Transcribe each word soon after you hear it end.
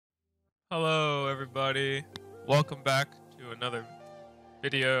Hello everybody. Welcome back to another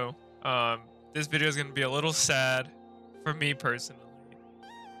video. This video is going to be a little sad for me personally.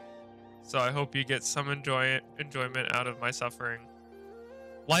 So I hope you get some enjoyment out of my suffering.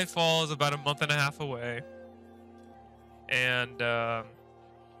 Lightfall is about a month and a half away. And my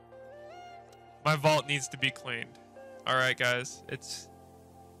vault needs to be cleaned. All right guys, it's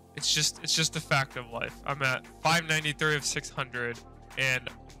just a fact of life. I'm at 593 of 600 and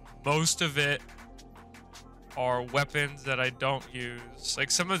most of it are weapons that I don't use. Like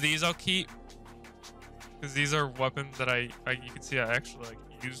some of these I'll keep because these are weapons that you can see I actually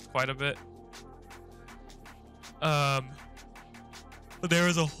used quite a bit. But there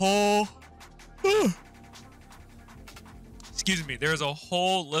is a whole excuse me, there's a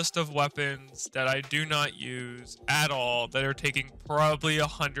whole list of weapons that I do not use at all that are taking probably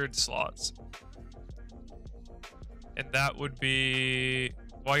 100 slots. And that would be,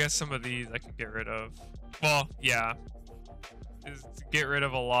 well, I guess some of these I can get rid of. Well, yeah. Is to get rid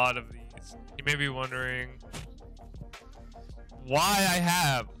of a lot of these. You may be wondering why I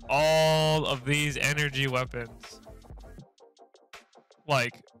have all of these energy weapons.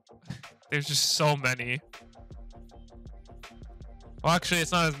 Like, there's just so many. Well, actually,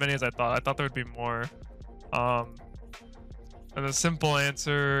 it's not as many as I thought. I thought there would be more. And the simple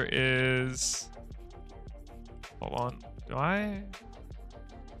answer is... Hold on. Do I?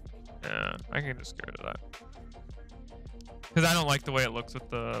 Yeah, I can just get rid of that. Because I don't like the way it looks with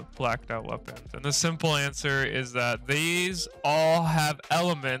the blacked out weapons. And the simple answer is that these all have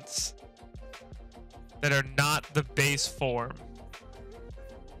elements that are not the base form.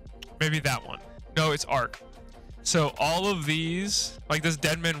 Maybe that one. No, it's arc. So all of these, like this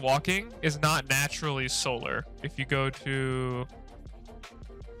Deadman walking, is not naturally solar. If you go to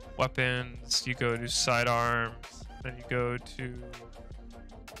weapons, you go to sidearms, then you go to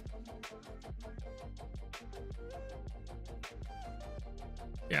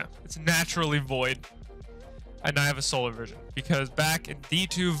yeah, it's naturally void. And I have a solar version because back in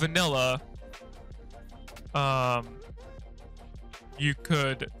D2 vanilla, you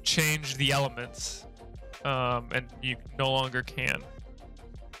could change the elements, and you no longer can.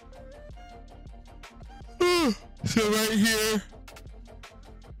 So right here,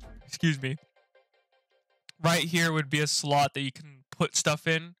 excuse me, right here would be a slot that you can put stuff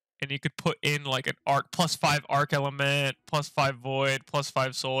in, and you could put in like an arc, +5 arc element, +5 void,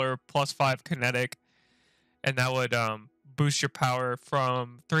 +5 solar, +5 kinetic, and that would boost your power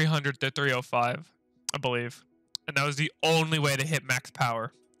from 300 to 305, I believe. And that was the only way to hit max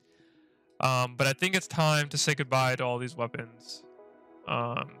power. But I think it's time to say goodbye to all these weapons.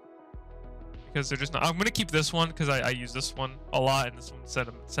 Because they're just not... I'm going to keep this one because I use this one a lot, and this one's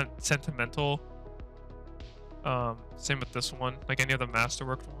sentimental. Same with this one, like any of the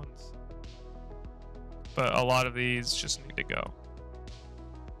masterworked ones. But a lot of these just need to go.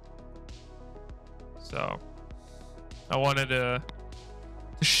 So I wanted to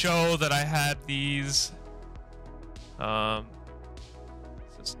show that I had these.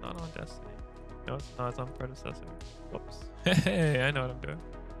 It's not on Destiny. No, it's not. It's on Predecessor. Whoops. Hey, I know what I'm doing.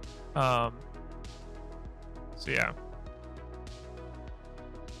 So yeah.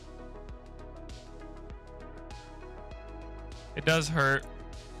 It does hurt.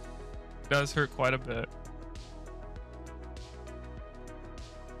 It does hurt quite a bit.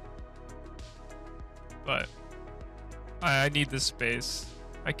 But I need this space.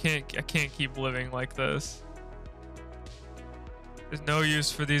 I can't keep living like this. There's no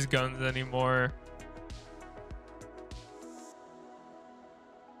use for these guns anymore.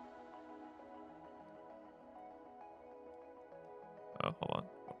 Oh, hold on.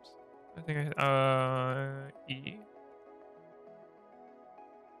 Oops. I think E.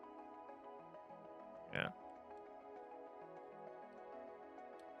 Yeah.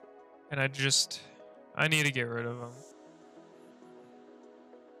 And I need to get rid of them.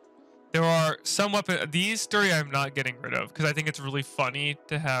 There are some weapons. These three I'm not getting rid of because I think it's really funny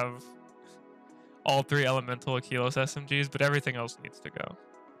to have all 3 elemental Aquilos SMGs, but everything else needs to go.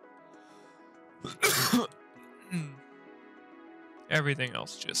 Everything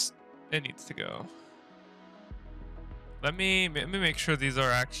else it needs to go. Let me make sure these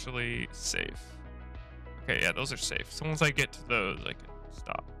are actually safe. Okay, yeah, those are safe. So once I get to those, I can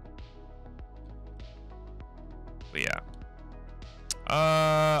stop. But yeah.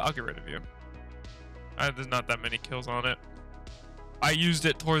 I'll get rid of you. There's not that many kills on it. I used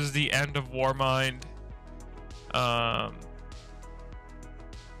it towards the end of Warmind. And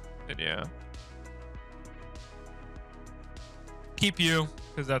yeah. Keep you,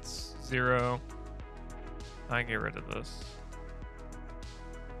 because that's 0. I can get rid of this.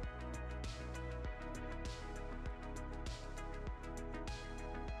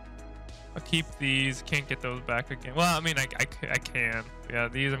 I'll keep these. Can't get those back again. Well, I mean, I can. Yeah,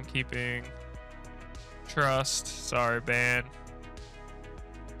 these I'm keeping. Trust. Sorry, ban.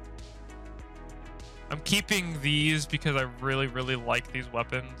 I'm keeping these because I really, really like these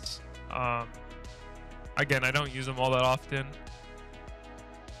weapons. Again, I don't use them all that often.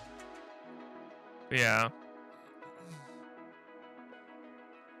 But yeah.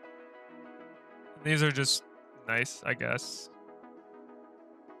 These are just nice, I guess.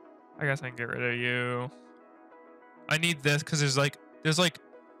 I guess I can get rid of you. I need this because there's like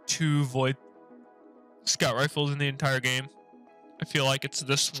 2 void scout rifles in the entire game. I feel like it's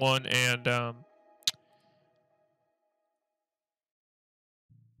this one and I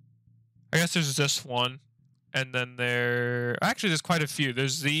guess there's this one, and then there's quite a few.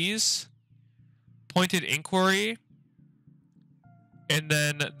 There's these, Pointed Inquiry, and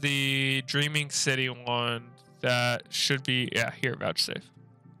then the Dreaming City one that should be, yeah, here, vouchsafe.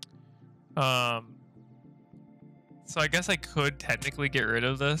 So I guess I could technically get rid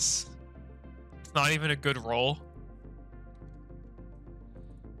of this. It's not even a good roll.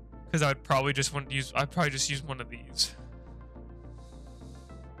 Because I'd probably just use one of these.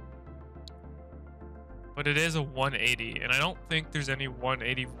 But it is a 180, and I don't think there's any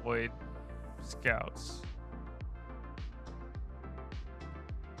 180 void scouts.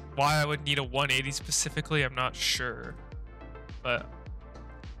 Why I would need a 180 specifically, I'm not sure. But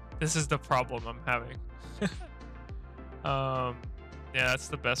this is the problem I'm having. Yeah, that's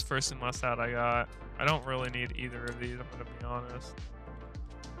the best first and last out I got. I don't really need either of these, I'm gonna be honest.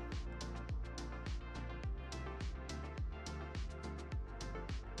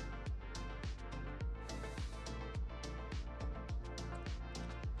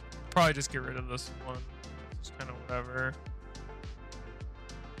 Probably just get rid of this one. Just kind of whatever.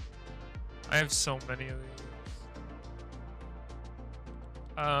 I have so many of these.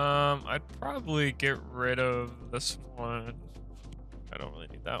 I'd probably get rid of this one. I don't really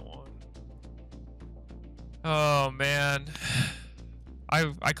need that one. Oh man.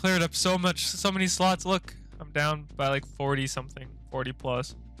 I cleared up so many slots. Look, I'm down by like 40 something, 40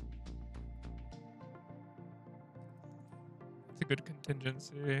 plus. It's a good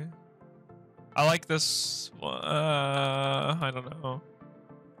contingency. I like this one. I don't know.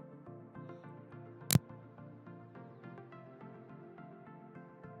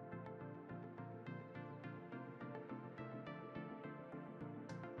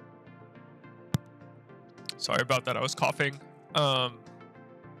 Sorry about that, I was coughing. I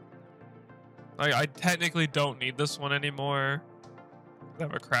technically don't need this one anymore. I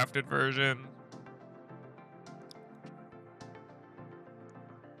have a crafted version.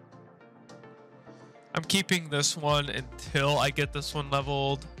 I'm keeping this one until I get this one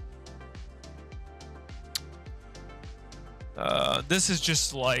leveled. This is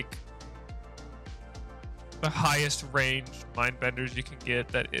just like the highest range mindbenders you can get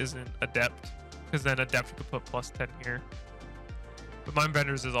that isn't adept. Because then adept could put plus 10 here. But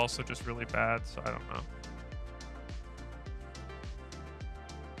mindbenders is also just really bad, so I don't know.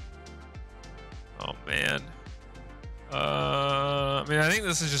 Oh man. I mean, I think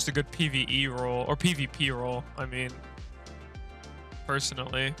this is just a good PvE roll, or PvP roll, I mean.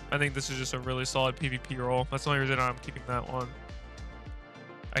 Personally, I think this is just a really solid PvP roll. That's the only reason I'm keeping that one.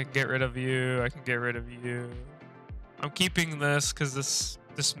 I can get rid of you, I can get rid of you. I'm keeping this because this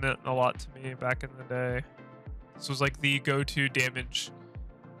meant a lot to me back in the day. This was like the go-to damage.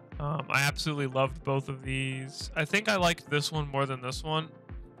 I absolutely loved both of these. I think I liked this one more than this one.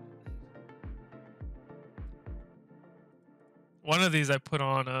 One of these I put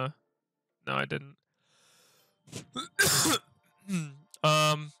on a... No, I didn't.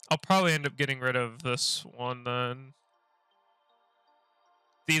 I'll probably end up getting rid of this one then.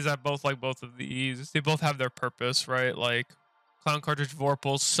 These, I both like both of these. They both have their purpose, right? Like, Clown Cartridge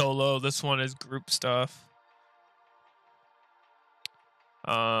Vorpal's solo. This one is group stuff.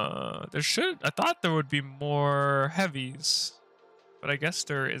 I thought there would be more heavies, but I guess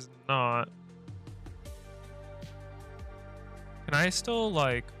there is not. Can I still,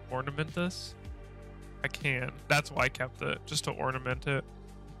 like, ornament this? I can. That's why I kept it, just to ornament it.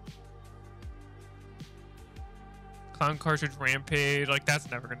 Clown Cartridge Rampage, like, that's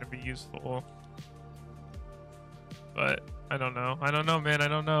never going to be useful. But I don't know. I don't know, man. I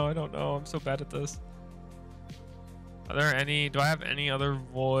don't know. I'm so bad at this. Are there any... Do I have any other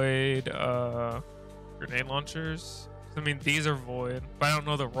void grenade launchers? I mean, these are void, but I don't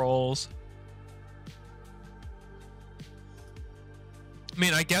know the rolls. I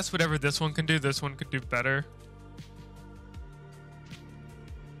mean, I guess whatever this one can do, this one could do better.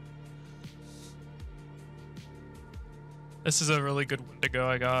 This is a really good Wendigo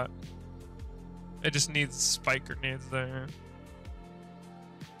I got. It just needs spike grenades there.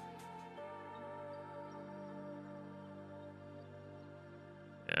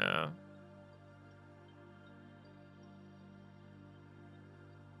 Yeah.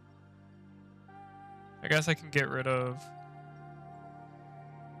 I guess I can get rid of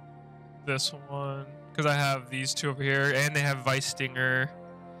this one because I have these two over here and they have Vice Stinger.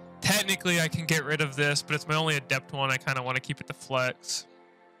 Technically I can get rid of this, but it's my only adept one. I kind of want to keep it to flex.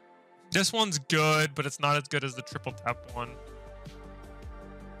 This one's good, but it's not as good as the triple tap one.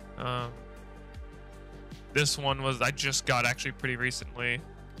 This one was I just got actually pretty recently.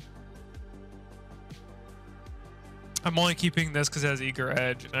 I'm only keeping this because it has Eager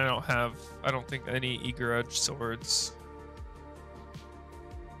Edge, and I don't think any Eager Edge swords.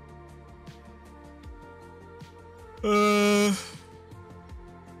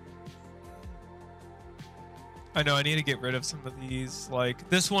 I know I need to get rid of some of these. Like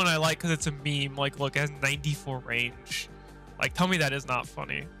this one I like because it's a meme. Like look, it has 94 range. Like tell me that is not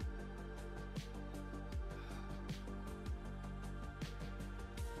funny.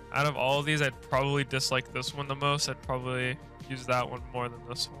 Out of all of these, I'd probably dislike this one the most. I'd probably use that one more than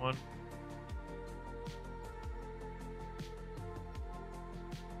this one.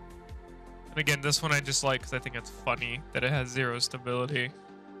 And again, this one I just like because I think it's funny that it has 0 stability.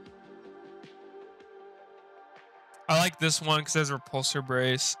 I like this one because it has Repulsor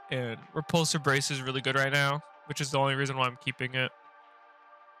Brace, and Repulsor Brace is really good right now, which is the only reason why I'm keeping it.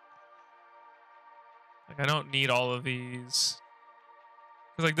 Like, I don't need all of these.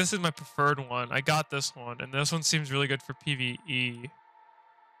 Because, like, this is my preferred one. I got this one, and this one seems really good for PvE.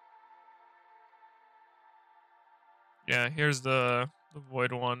 Yeah, here's the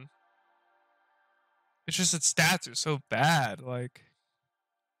Void one. It's just its stats are so bad, like...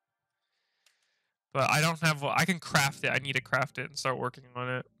 But I don't have... I can craft it. I need to craft it and start working on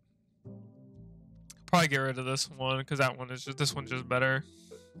it. Probably get rid of this one, because that one is just... This one's just better.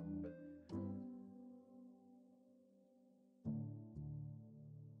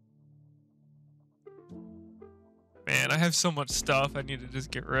 Man, I have so much stuff I need to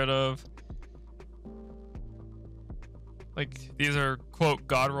just get rid of. Like, these are, quote,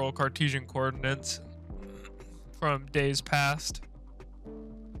 God roll Cartesian coordinates from days past.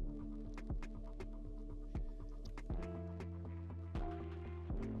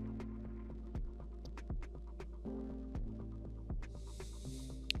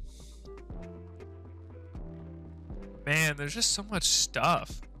 Man, there's just so much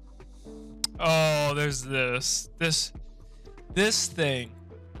stuff. Oh, there's this thing.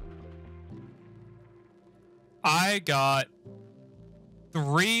 I got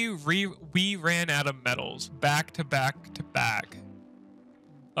 3 we ran out of medals back to back to back.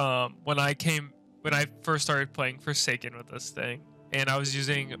 When I first started playing Forsaken with this thing, and I was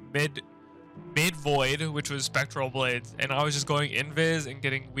using mid void, which was spectral blades, and I was just going invis and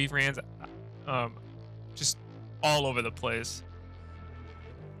getting weave rans, just all over the place.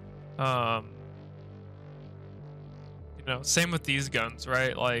 You know, same with these guns,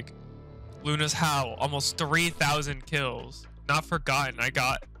 right? Like Luna's Howl, almost 3,000 kills. Not forgotten. I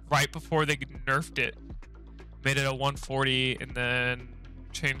got right before they nerfed it. Made it a 140 and then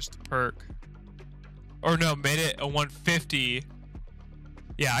changed the perk. Or no, made it a 150.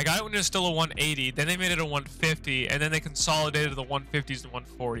 Yeah, I got it when it was still a 180. Then they made it a 150, and then they consolidated the 150s to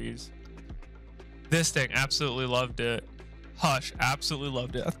 140s. This thing, absolutely loved it. Hush, absolutely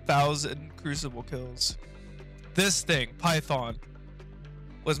loved it. 1,000 Crucible kills. This thing, Python,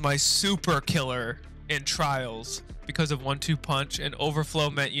 was my super killer in Trials because of 1-2 punch, and Overflow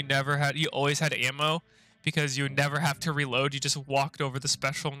meant you always had ammo because you would never have to reload. You just walked over the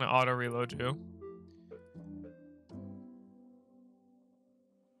special and it auto reload you.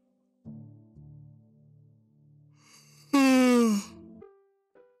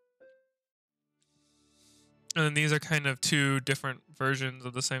 And then these are kind of 2 different versions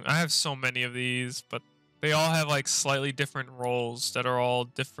of the same. I have so many of these, but they all have like slightly different roles that are all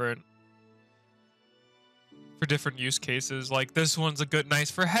different for different use cases. Like this one's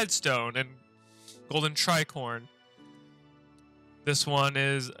nice for Headstone and Golden Tricorn. This one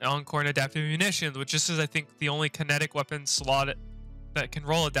is Encore and Adaptive Munitions, which is, I think, the only kinetic weapon slot that can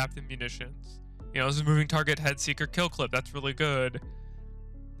roll Adaptive Munitions. You know, this is Moving Target, Head Seeker, Kill Clip. That's really good.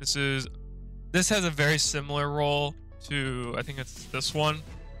 This has a very similar role to, I think it's this one.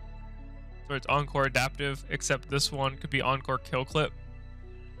 So it's Encore Adaptive, except this one could be Encore Kill Clip.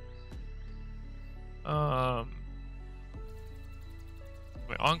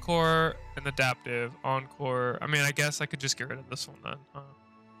 Wait, Encore and Adaptive. Encore. I mean, I guess I could just get rid of this one then. Huh?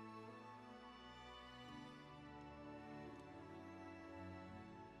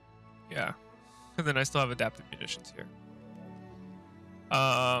 Yeah. And then I still have adaptive munitions here.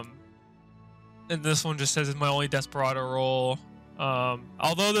 And this one just says it's my only Desperado roll.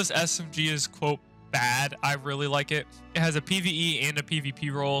 Although this SMG is, quote, bad, I really like it. It has a PvE and a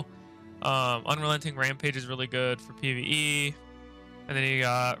PvP roll. Unrelenting Rampage is really good for PvE. And then you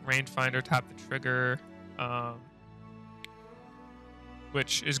got Rangefinder, tap the trigger,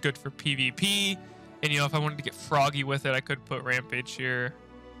 which is good for PvP. And, you know, if I wanted to get froggy with it, I could put Rampage here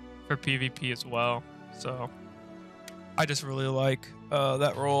for PvP as well. So I just really like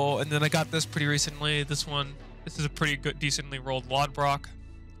that roll. And then I got this pretty recently. This is a pretty good, decently rolled Lodbrok.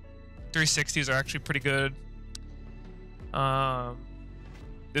 360s are actually pretty good.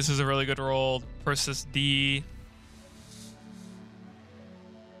 This is a really good roll. Persis D.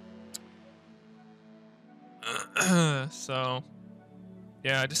 So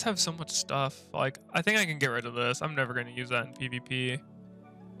yeah, I just have so much stuff. Like, I think I can get rid of this. I'm never going to use that in PvP.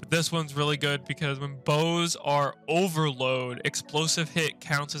 But this one's really good because when bows are overload, explosive hit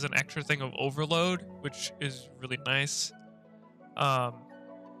counts as an extra thing of overload, which is really nice.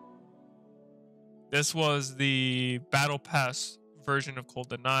 This was the Battle Pass version of Cold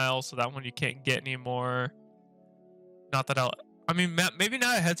Denial, so that one you can't get anymore. Not that I mean, maybe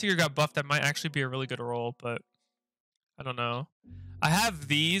now that Headseeker got buffed, that might actually be a really good roll, but I don't know. I have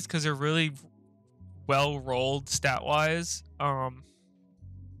these because they're really well rolled stat wise.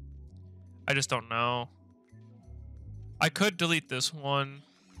 I just don't know. I could delete this one,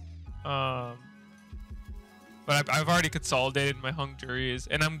 but I've already consolidated my Hung Juries,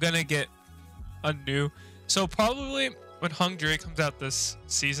 and I'm gonna get a new. So probably when Hung Jury comes out this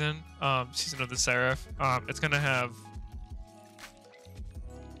season, Season of the Seraph, it's gonna have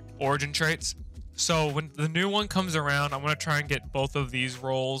origin traits. So when the new one comes around, I'm gonna try and get both of these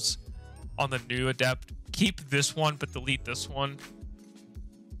rolls on the new Adept. Keep this one, but delete this one.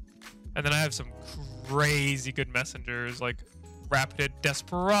 And then I have some crazy good messengers like Rapid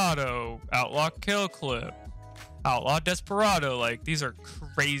Desperado, Outlaw Kill Clip, Outlaw Desperado. Like, these are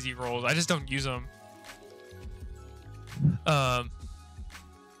crazy rolls. I just don't use them. And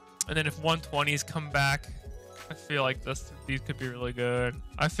then if 120s come back, I feel like these could be really good.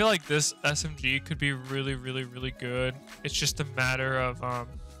 I feel like this SMG could be really, really, really good. It's just a matter of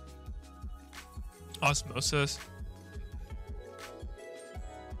osmosis.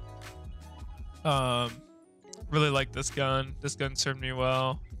 Really like this gun. This gun served me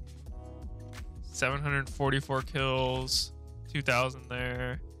well. 744 kills, 2,000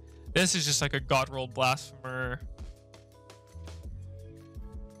 there. This is just like a god roll blasphemer.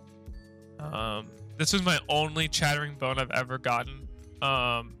 This was my only Chattering Bone I've ever gotten.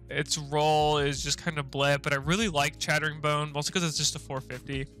 Its roll is just kind of bleh, but I really like Chattering Bone, mostly because it's just a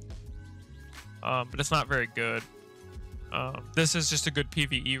 450. But it's not very good. This is just a good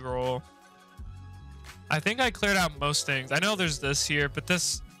PvE roll. I think I cleared out most things. I know there's this here, but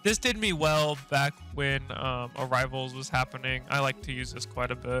this did me well back when Arrivals was happening. I like to use this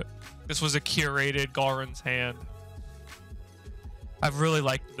quite a bit. This was a curated Galrin's Hand. I've really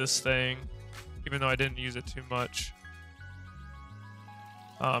liked this thing, even though I didn't use it too much.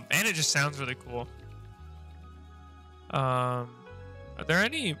 And it just sounds really cool. Are there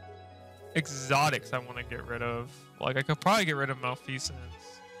any exotics I want to get rid of? Like, I could probably get rid of Malfeasance.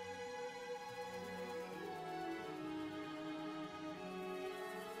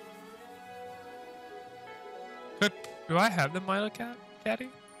 Do I have the Milo Caddy?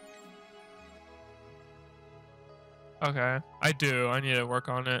 Okay, I do. I need to work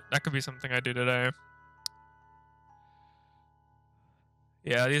on it. That could be something I do today.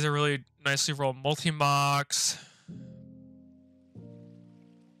 Yeah, these are really nicely rolled multi-mocks.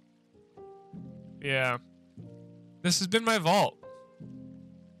 Yeah. This has been my vault.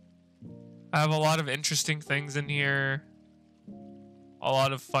 I have a lot of interesting things in here. A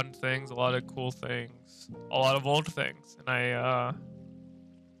lot of fun things, a lot of cool things, a lot of old things. And I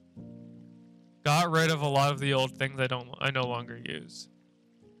got rid of a lot of the old things I no longer use.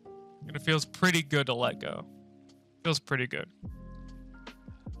 And it feels pretty good to let go. Feels pretty good.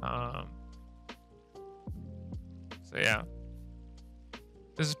 So yeah.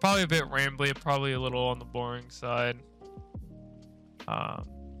 This is probably a bit rambly, probably a little on the boring side.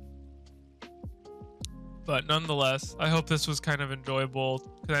 But nonetheless, I hope this was kind of enjoyable,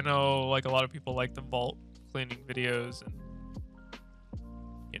 because I know like a lot of people like the vault cleaning videos, and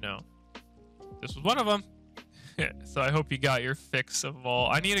you know, this was one of them. So I hope you got your fix of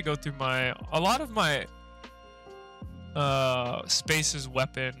vault. I need to go through a lot of my spaces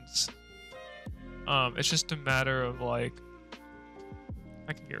weapons. It's just a matter of like,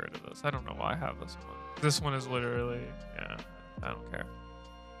 I can get rid of this. I don't know why I have this one. This one is literally, yeah, I don't care.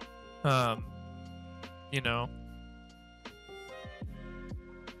 you know,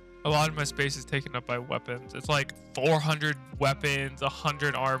 a lot of my space is taken up by weapons. It's like 400 weapons,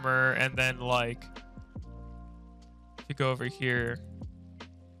 100 armor, and then like if you go over here,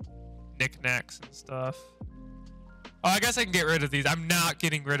 knickknacks and stuff. Oh, I guess I can get rid of these. I'm not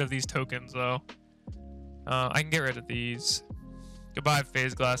getting rid of these tokens though. I can get rid of these. Goodbye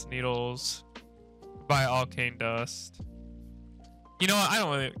phase glass needles. Goodbye arcane dust. You know what? I don't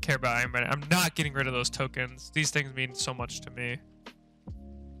really care about Iron Man. I'm not getting rid of those tokens. These things mean so much to me.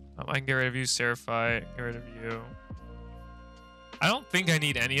 I can get rid of you, Seraphite. Get rid of you. I don't think I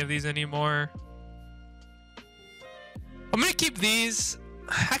need any of these anymore. I'm gonna keep these.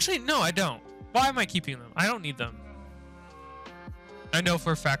 Actually, no, I don't. Why am I keeping them? I don't need them. I know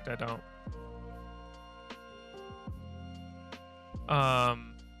for a fact I don't.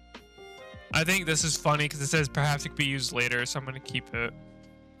 I think this is funny because it says perhaps it could be used later, so I'm gonna keep it.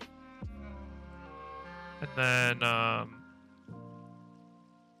 And then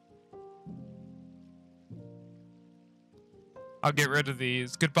I'll get rid of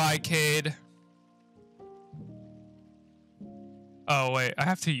these. Goodbye, Cade. Oh wait, I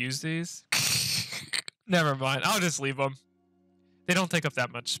have to use these? Never mind. I'll just leave them. They don't take up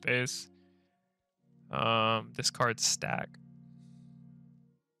that much space. Discard stack.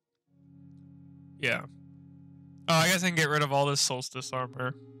 Yeah. Oh, I guess I can get rid of all this solstice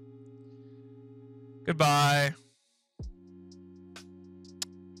armor. Goodbye.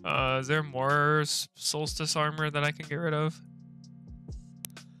 Is there more solstice armor that I can get rid of?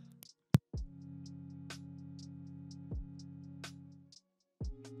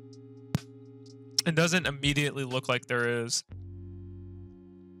 It doesn't immediately look like there is.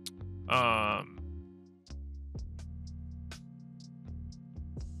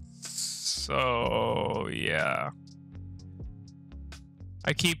 So yeah.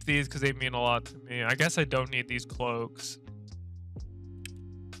 I keep these because they mean a lot to me. I guess I don't need these cloaks.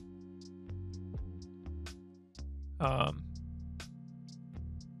 Yeah,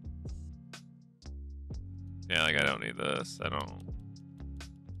 like I don't need this. I don't.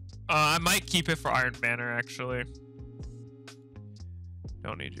 I might keep it for Iron Banner actually.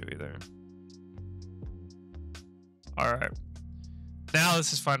 Don't need you either. All right. Now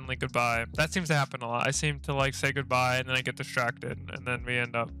this is finally goodbye. That seems to happen a lot. I seem to like say goodbye and then I get distracted and then we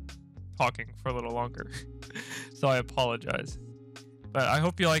end up talking for a little longer. So I apologize. But I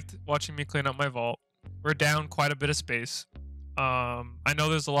hope you liked watching me clean up my vault. We're down quite a bit of space. I know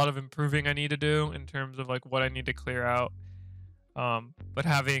there's a lot of improving I need to do in terms of like what I need to clear out. But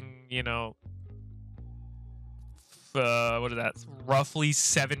having, you know, what is that? Roughly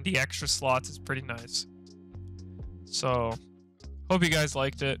 70 extra slots is pretty nice. So hope you guys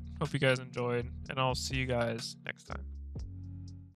liked it. Hope you guys enjoyed, and I'll see you guys next time.